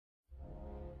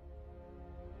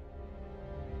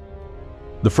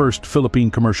the first Philippine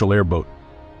commercial airboat,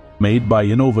 made by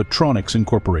Innovatronix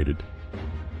Incorporated.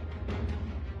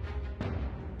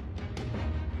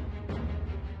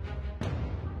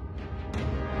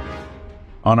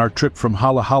 On our trip from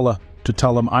Halahala to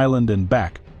Talam Island and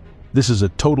back, this is a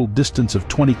total distance of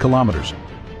 20 kilometers.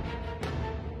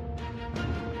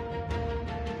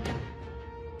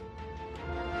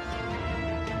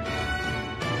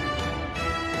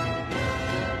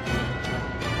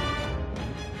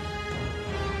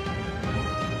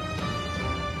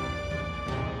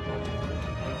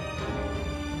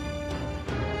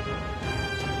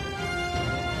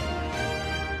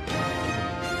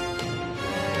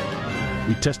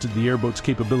 We tested the airboat's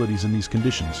capabilities in these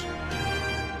conditions.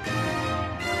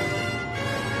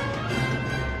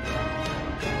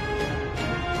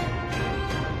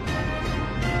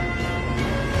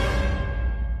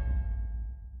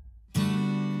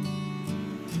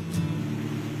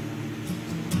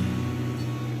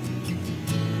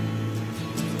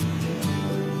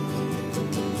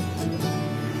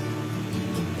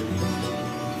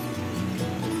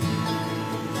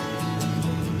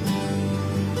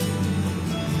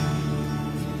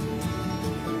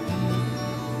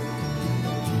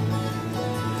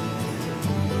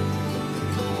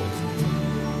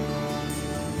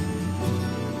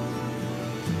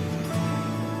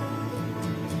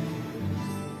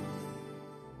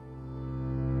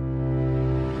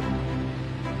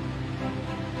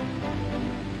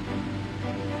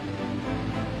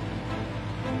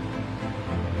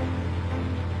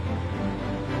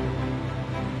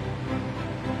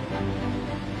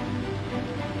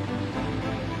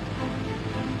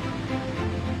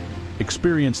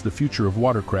 Experience the future of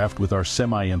watercraft with our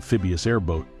semi-amphibious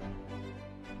airboat,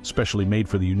 specially made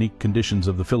for the unique conditions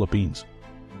of the Philippines.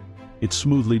 It's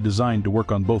smoothly designed to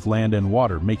work on both land and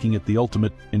water, making it the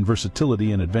ultimate in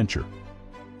versatility and adventure.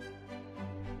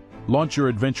 Launch your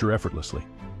adventure effortlessly.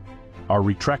 Our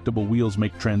retractable wheels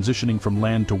make transitioning from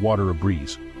land to water a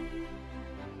breeze.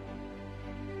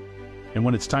 And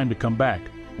when it's time to come back,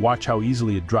 watch how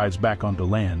easily it drives back onto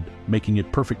land, making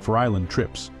it perfect for island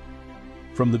trips.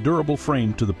 From the durable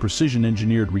frame to the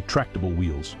precision-engineered retractable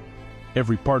wheels,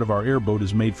 every part of our airboat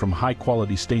is made from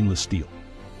high-quality stainless steel.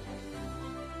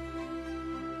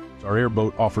 Our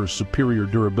airboat offers superior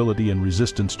durability and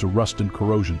resistance to rust and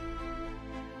corrosion.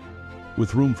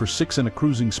 With room for 6 and a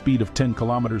cruising speed of 10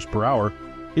 kilometers per hour,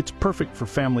 it's perfect for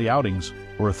family outings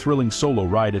or a thrilling solo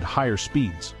ride at higher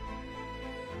speeds.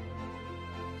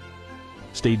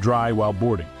 Stay dry while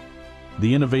boarding.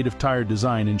 The innovative tire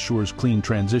design ensures clean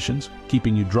transitions,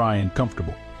 keeping you dry and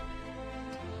comfortable.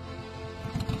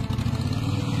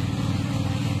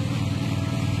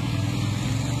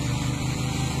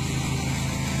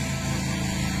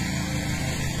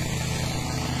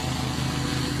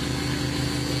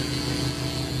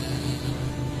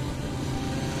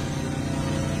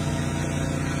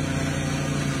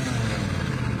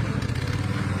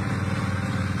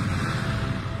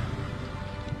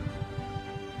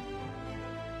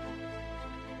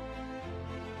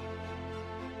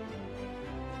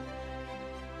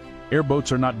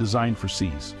 Airboats are not designed for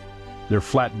seas. Their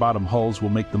flat-bottom hulls will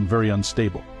make them very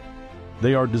unstable.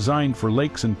 They are designed for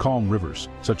lakes and calm rivers,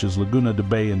 such as Laguna de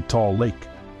Bay and Taal Lake.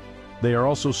 They are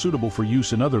also suitable for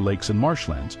use in other lakes and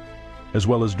marshlands, as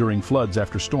well as during floods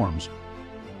after storms.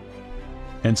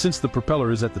 And since the propeller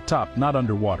is at the top, not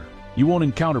underwater, you won't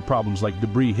encounter problems like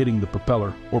debris hitting the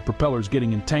propeller or propellers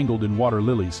getting entangled in water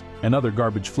lilies and other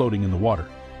garbage floating in the water.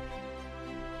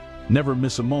 Never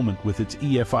miss a moment with its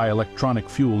EFI electronic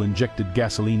fuel-injected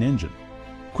gasoline engine.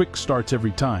 Quick starts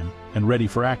every time and ready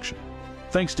for action.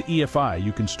 Thanks to EFI,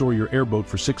 you can store your airboat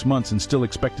for 6 months and still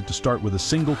expect it to start with a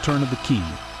single turn of the key,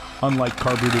 unlike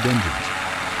carbureted engines.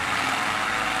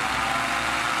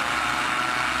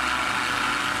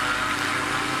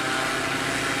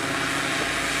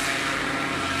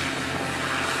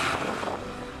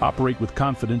 Operate with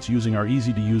confidence using our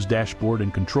easy-to-use dashboard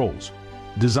and controls,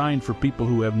 designed for people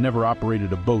who have never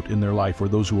operated a boat in their life or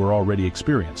those who are already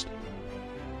experienced.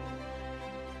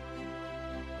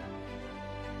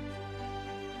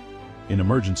 In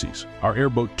emergencies, our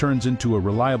airboat turns into a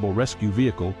reliable rescue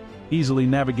vehicle, easily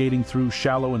navigating through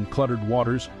shallow and cluttered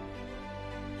waters.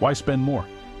 Why spend more?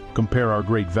 Compare our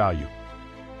great value.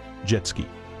 Jet ski,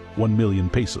 1 million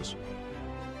pesos.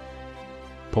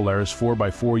 Polaris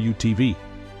 4x4 UTV,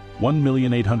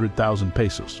 1,800,000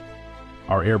 pesos.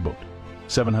 Our airboat,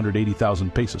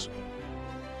 780,000 pesos.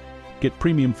 Get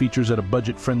premium features at a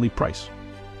budget-friendly price.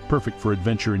 Perfect for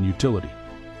adventure and utility.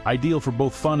 Ideal for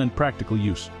both fun and practical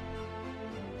use.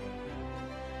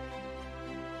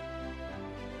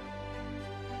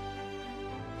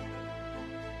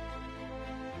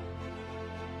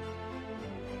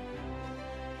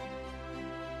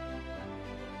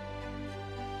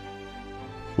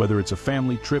 Whether it's a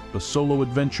family trip, a solo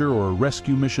adventure, or a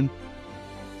rescue mission,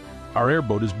 our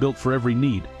airboat is built for every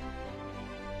need,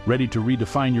 ready to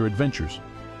redefine your adventures.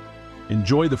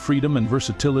 Enjoy the freedom and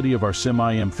versatility of our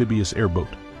semi-amphibious airboat.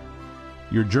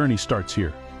 Your journey starts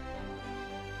here.